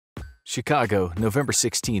Chicago, November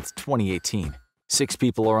 16, 2018. 6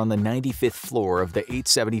 people are on the 95th floor of the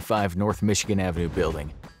 875 North Michigan Avenue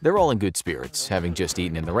building. They're all in good spirits, having just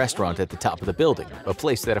eaten in the restaurant at the top of the building, a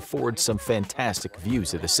place that affords some fantastic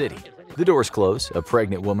views of the city. The doors close. A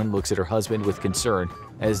pregnant woman looks at her husband with concern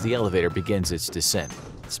as the elevator begins its descent.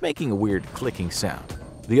 It's making a weird clicking sound.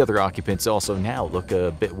 The other occupants also now look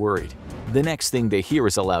a bit worried. The next thing they hear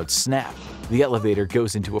is a loud snap. The elevator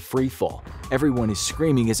goes into a free fall. Everyone is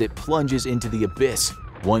screaming as it plunges into the abyss.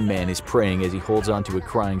 One man is praying as he holds onto a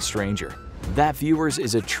crying stranger. That, viewers,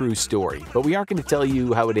 is a true story, but we aren't going to tell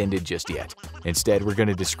you how it ended just yet. Instead, we're going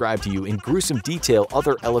to describe to you in gruesome detail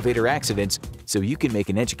other elevator accidents so you can make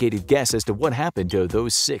an educated guess as to what happened to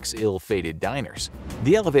those 6 ill-fated diners.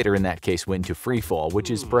 The elevator in that case went into free fall,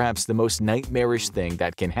 which is perhaps the most nightmarish thing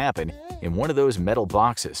that can happen in one of those metal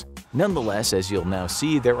boxes. Nonetheless, as you'll now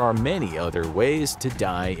see, there are many other ways to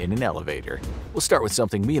die in an elevator. We'll start with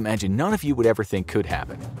something we imagine none of you would ever think could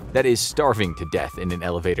happen. That is starving to death in an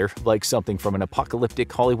elevator, like something from an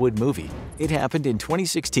apocalyptic Hollywood movie. It happened in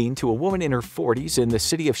 2016 to a woman in her 40s in the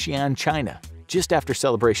city of Xi'an, China. Just after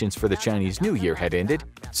celebrations for the Chinese New Year had ended,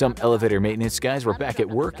 some elevator maintenance guys were back at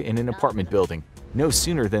work in an apartment building. No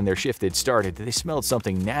sooner than their shift had started, they smelled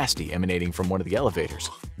something nasty emanating from one of the elevators.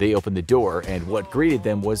 They opened the door, and what greeted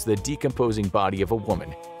them was the decomposing body of a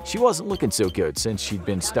woman. She wasn't looking so good since she'd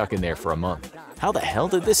been stuck in there for a month. How the hell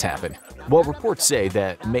did this happen? Well, reports say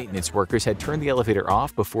that maintenance workers had turned the elevator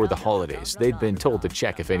off before the holidays. They'd been told to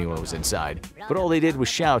check if anyone was inside, but all they did was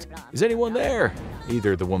shout, "Is anyone there?"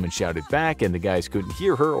 Either the woman shouted back and the guys couldn't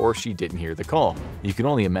hear her, or she didn't hear the call. You can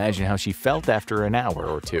only imagine how she felt after an hour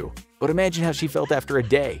or two. But imagine how she felt after a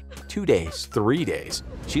day, 2 days, 3 days.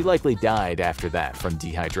 She likely died after that from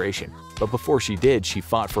dehydration. But before she did, she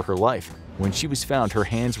fought for her life. When she was found, her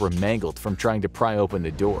hands were mangled from trying to pry open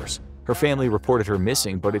the doors. Her family reported her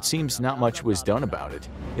missing, but it seems not much was done about it.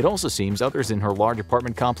 It also seems others in her large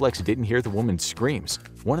apartment complex didn't hear the woman's screams.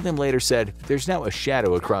 One of them later said, "There's now a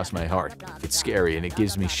shadow across my heart. It's scary and it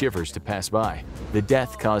gives me shivers to pass by." The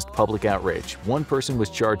death caused public outrage. One person was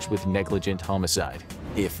charged with negligent homicide.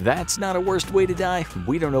 If that's not a worst way to die,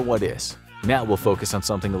 we don't know what is. Now we'll focus on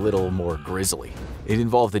something a little more grisly. It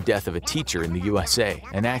involved the death of a teacher in the USA,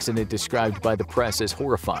 an accident described by the press as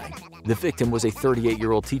horrifying. The victim was a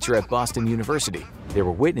 38-year-old teacher at Boston University. There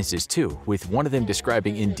were witnesses too, with one of them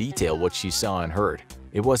describing in detail what she saw and heard.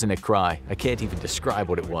 "It wasn't a cry. I can't even describe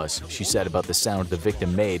what it was," she said about the sound the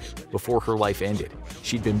victim made before her life ended.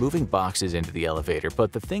 She'd been moving boxes into the elevator,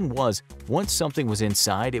 but the thing was, once something was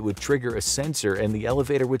inside, it would trigger a sensor and the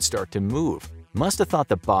elevator would start to move. Must have thought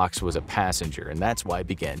the box was a passenger, and that's why it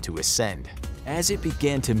began to ascend. As it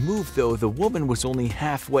began to move, though, the woman was only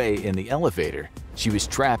halfway in the elevator. She was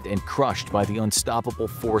trapped and crushed by the unstoppable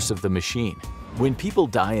force of the machine. When people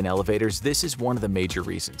die in elevators, this is one of the major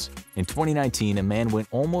reasons. In 2019, a man went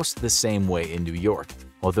almost the same way in New York.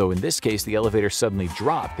 Although in this case, the elevator suddenly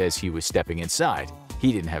dropped as he was stepping inside.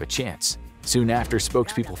 He didn't have a chance. Soon after,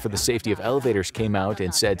 spokespeople for the safety of elevators came out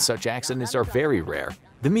and said such accidents are very rare.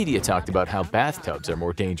 The media talked about how bathtubs are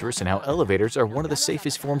more dangerous and how elevators are one of the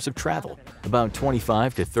safest forms of travel. About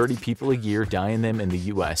 25 to 30 people a year die in them in the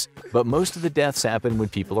US, but most of the deaths happen when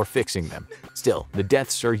people are fixing them. Still, the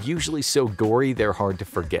deaths are usually so gory they're hard to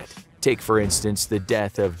forget. Take, for instance, the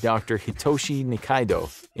death of Dr. Hitoshi Nikaido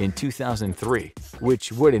in 2003,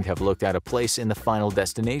 which wouldn't have looked out of place in the Final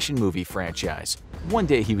Destination movie franchise. One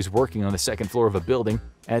day he was working on the second floor of a building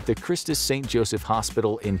at the Christus St. Joseph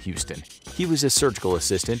Hospital in Houston. He was a surgical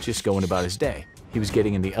assistant just going about his day. He was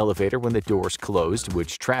getting in the elevator when the doors closed,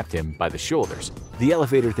 which trapped him by the shoulders. The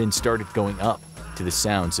elevator then started going up, to the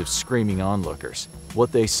sounds of screaming onlookers.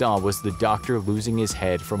 What they saw was the doctor losing his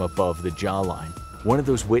head from above the jawline. One of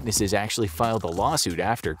those witnesses actually filed a lawsuit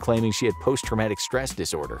after, claiming she had post-traumatic stress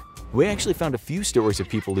disorder. We actually found a few stories of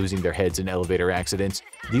people losing their heads in elevator accidents.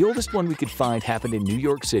 The oldest one we could find happened in New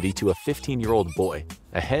York City to a 15-year-old boy.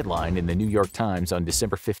 A headline in the New York Times on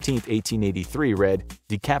December 15, 1883 read,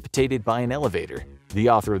 "Decapitated by an elevator." The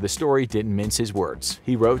author of the story didn't mince his words.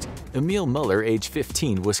 He wrote, "Emil Muller, age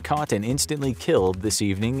 15, was caught and instantly killed this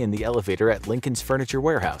evening in the elevator at Lincoln's Furniture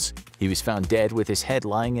Warehouse. He was found dead with his head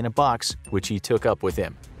lying in a box, which he took up with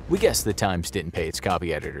him." We guess the Times didn't pay its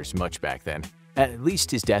copy editors much back then. At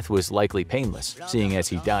least his death was likely painless, seeing as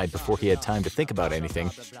he died before he had time to think about anything.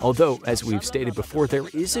 Although, as we've stated before, there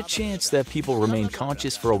is a chance that people remain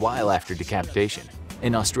conscious for a while after decapitation.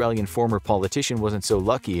 An Australian former politician wasn't so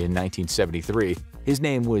lucky in 1973. His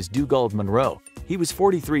name was Dugald Munro. He was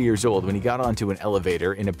 43 years old when he got onto an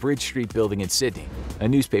elevator in a Bridge Street building in Sydney. A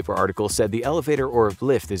newspaper article said the elevator, or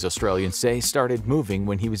lift as Australians say, started moving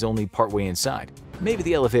when he was only partway inside. Maybe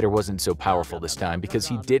the elevator wasn't so powerful this time because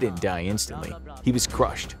he didn't die instantly. He was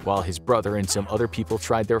crushed, while his brother and some other people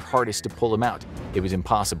tried their hardest to pull him out. It was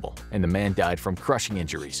impossible, and the man died from crushing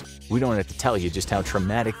injuries. We don't have to tell you just how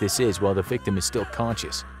traumatic this is while the victim is still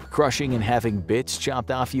conscious. Crushing and having bits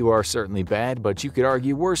chopped off you are certainly bad, but you could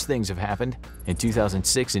argue worse things have happened. In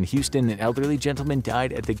 2006 in Houston, an elderly gentleman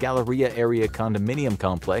died at the Galleria area condominium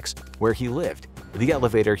complex where he lived. The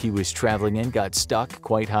elevator he was traveling in got stuck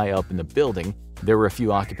quite high up in the building. There were a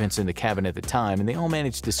few occupants in the cabin at the time, and they all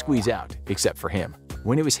managed to squeeze out, except for him.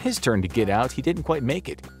 When it was his turn to get out, he didn't quite make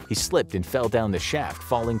it. He slipped and fell down the shaft,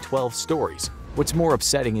 falling 12 stories. What's more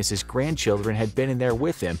upsetting is his grandchildren had been in there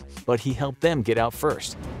with him, but he helped them get out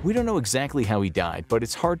first. We don't know exactly how he died, but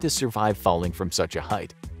it's hard to survive falling from such a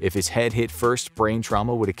height. If his head hit first, brain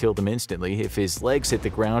trauma would have killed him instantly. If his legs hit the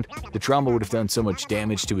ground, the trauma would have done so much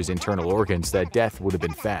damage to his internal organs that death would have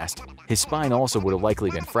been fast. His spine also would have likely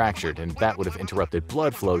been fractured, and that would have interrupted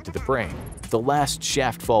blood flow to the brain. The last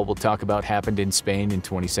shaft fall we'll talk about happened in Spain in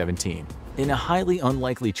 2017. In a highly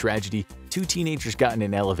unlikely tragedy, two teenagers got in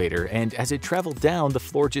an elevator, and as it traveled down, the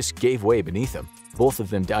floor just gave way beneath them. Both of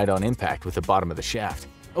them died on impact with the bottom of the shaft.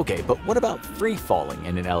 Okay, but what about free falling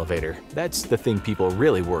in an elevator? That's the thing people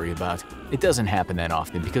really worry about. It doesn't happen that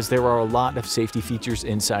often because there are a lot of safety features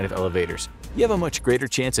inside of elevators. You have a much greater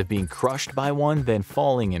chance of being crushed by one than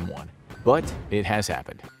falling in one. But it has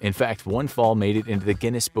happened. In fact, one fall made it into the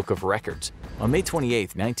Guinness Book of Records. On May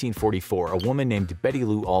 28, 1944, a woman named Betty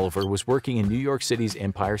Lou Oliver was working in New York City's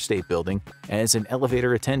Empire State Building as an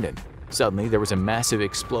elevator attendant. Suddenly, there was a massive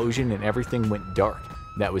explosion and everything went dark.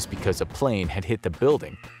 That was because a plane had hit the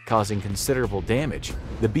building, causing considerable damage.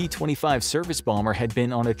 The B-25 service bomber had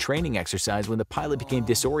been on a training exercise when the pilot became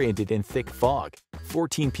disoriented in thick fog.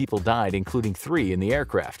 14 people died, including 3 in the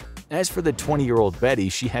aircraft. As for the 20-year-old Betty,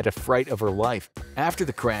 she had a fright of her life. After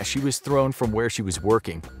the crash, she was thrown from where she was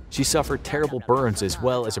working. She suffered terrible burns as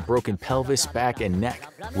well as a broken pelvis, back, and neck.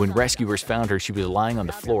 When rescuers found her, she was lying on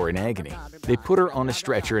the floor in agony. They put her on a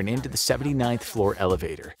stretcher and into the 79th floor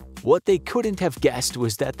elevator. What they couldn't have guessed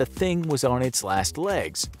was that the thing was on its last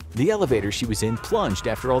legs. The elevator she was in plunged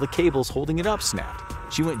after all the cables holding it up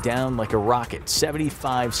snapped. She went down like a rocket,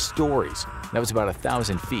 75 stories. That was about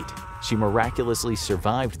 1,000 feet. She miraculously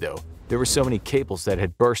survived, though. There were so many cables that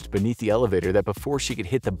had burst beneath the elevator that before she could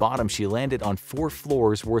hit the bottom, she landed on 4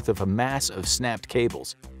 floors worth of a mass of snapped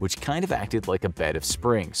cables, which kind of acted like a bed of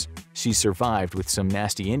springs. She survived with some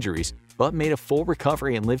nasty injuries, but made a full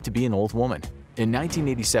recovery and lived to be an old woman. In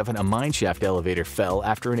 1987, a mineshaft elevator fell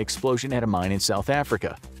after an explosion at a mine in South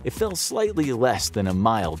Africa. It fell slightly less than a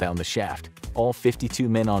mile down the shaft. All 52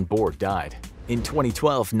 men on board died. In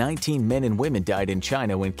 2012, 19 men and women died in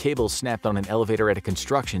China when cables snapped on an elevator at a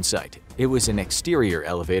construction site. It was an exterior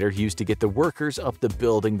elevator used to get the workers up the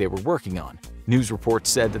building they were working on. News reports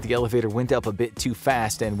said that the elevator went up a bit too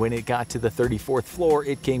fast, and when it got to the 34th floor,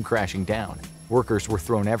 it came crashing down. Workers were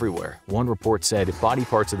thrown everywhere. One report said body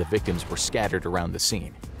parts of the victims were scattered around the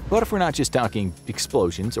scene. But if we're not just talking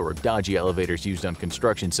explosions or dodgy elevators used on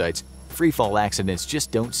construction sites, freefall accidents just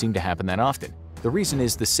don't seem to happen that often. The reason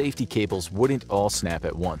is the safety cables wouldn't all snap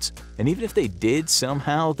at once, and even if they did,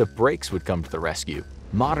 somehow the brakes would come to the rescue.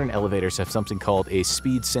 Modern elevators have something called a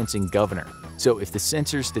speed sensing governor, so if the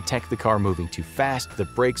sensors detect the car moving too fast, the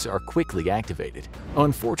brakes are quickly activated.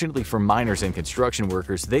 Unfortunately for miners and construction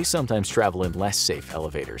workers, they sometimes travel in less safe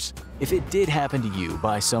elevators. If it did happen to you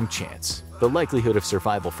by some chance, the likelihood of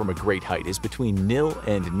survival from a great height is between nil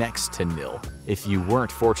and next to nil if you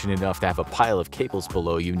weren't fortunate enough to have a pile of cables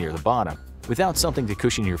below you near the bottom. Without something to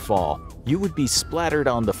cushion your fall, you would be splattered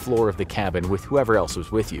on the floor of the cabin with whoever else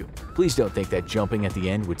was with you. Please don't think that jumping at the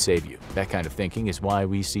end would save you. That kind of thinking is why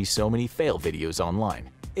we see so many fail videos online.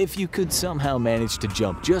 If you could somehow manage to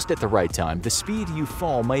jump just at the right time, the speed you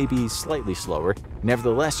fall may be slightly slower.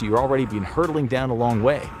 Nevertheless, you're already been hurtling down a long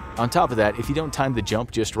way. On top of that, if you don't time the jump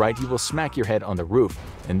just right, you will smack your head on the roof,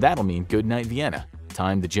 and that'll mean good night Vienna.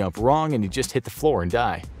 Time the jump wrong and you just hit the floor and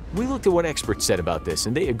die. We looked at what experts said about this,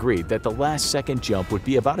 and they agreed that the last second jump would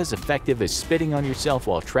be about as effective as spitting on yourself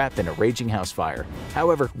while trapped in a raging house fire.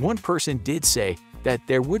 However, one person did say that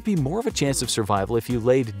there would be more of a chance of survival if you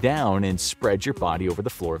laid down and spread your body over the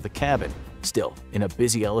floor of the cabin. Still, in a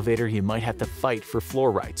busy elevator, you might have to fight for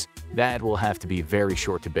floor rights. That will have to be very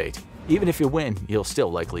short debate. Even if you win, you'll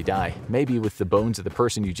still likely die, maybe with the bones of the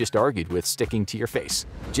person you just argued with sticking to your face.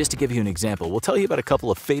 Just to give you an example, we'll tell you about a couple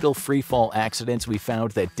of fatal freefall accidents we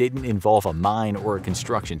found that didn't involve a mine or a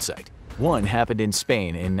construction site. One happened in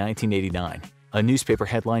Spain in 1989. A newspaper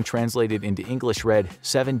headline translated into English read,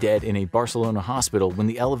 "7 dead in a Barcelona hospital when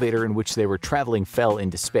the elevator in which they were traveling fell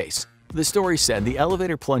into space." The story said the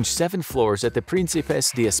elevator plunged 7 floors at the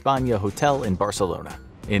Príncipes de España Hotel in Barcelona.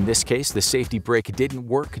 In this case, the safety brake didn't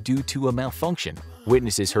work due to a malfunction.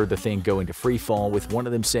 Witnesses heard the thing go into free fall, with one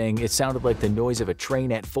of them saying it sounded like the noise of a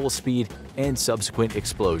train at full speed and subsequent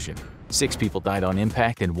explosion. 6 people died on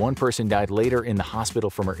impact and 1 person died later in the hospital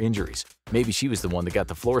from her injuries. Maybe she was the one that got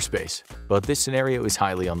the floor space, but this scenario is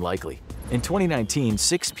highly unlikely. In 2019,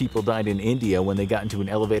 6 people died in India when they got into an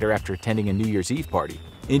elevator after attending a New Year's Eve party.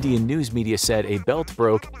 Indian news media said a belt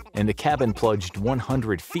broke and the cabin plunged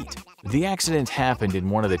 100 feet. The accident happened in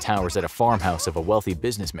one of the towers at a farmhouse of a wealthy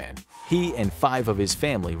businessman. He and 5 of his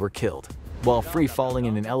family were killed. While free falling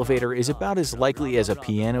in an elevator is about as likely as a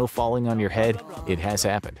piano falling on your head, it has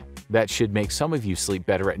happened. That should make some of you sleep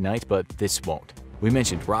better at night, but this won't. We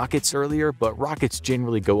mentioned rockets earlier, but rockets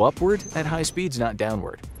generally go upward at high speeds, not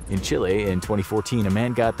downward. In Chile, in 2014, a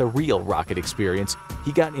man got the real rocket experience.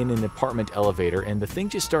 He got in an apartment elevator and the thing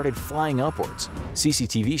just started flying upwards.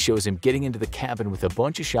 CCTV shows him getting into the cabin with a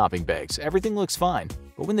bunch of shopping bags. Everything looks fine.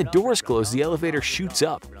 But when the doors close, the elevator shoots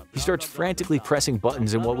up. He starts frantically pressing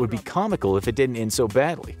buttons in what would be comical if it didn't end so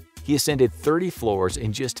badly. He ascended 30 floors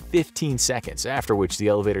in just 15 seconds, after which the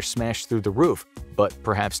elevator smashed through the roof, but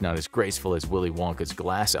perhaps not as graceful as Willy Wonka's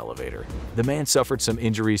glass elevator. The man suffered some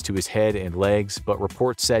injuries to his head and legs, but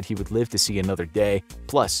reports said he would live to see another day.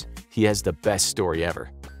 Plus, he has the best story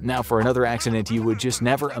ever. Now for another accident you would just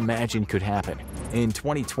never imagine could happen. In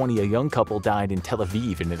 2020, a young couple died in Tel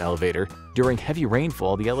Aviv in an elevator. During heavy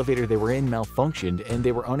rainfall, the elevator they were in malfunctioned and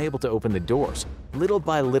they were unable to open the doors. Little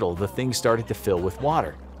by little, the thing started to fill with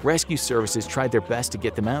water. Rescue services tried their best to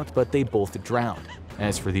get them out, but they both drowned.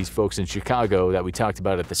 As for these folks in Chicago that we talked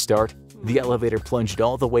about at the start, the elevator plunged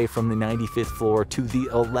all the way from the 95th floor to the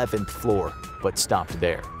 11th floor, but stopped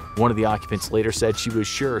there. One of the occupants later said she was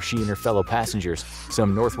sure she and her fellow passengers,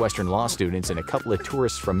 some Northwestern law students and a couple of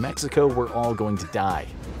tourists from Mexico, were all going to die.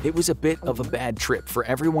 It was a bit of a bad trip for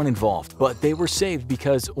everyone involved, but they were saved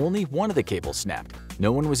because only one of the cables snapped.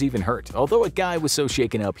 No one was even hurt, although a guy was so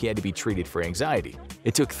shaken up he had to be treated for anxiety.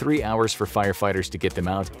 It took 3 hours for firefighters to get them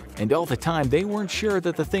out, and all the time they weren't sure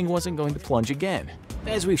that the thing wasn't going to plunge again.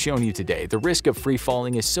 As we've shown you today, the risk of free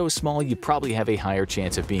falling is so small you probably have a higher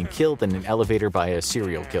chance of being killed in an elevator by a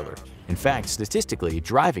serial killer. In fact, statistically,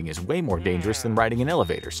 driving is way more dangerous than riding in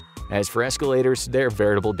elevators. As for escalators, they're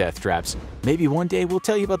veritable death traps. Maybe one day we'll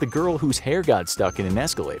tell you about the girl whose hair got stuck in an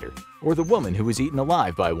escalator, or the woman who was eaten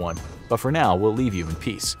alive by one. But for now, we'll leave you in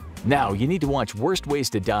peace. Now, you need to watch Worst Ways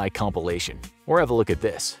to Die compilation, or have a look at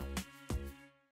this.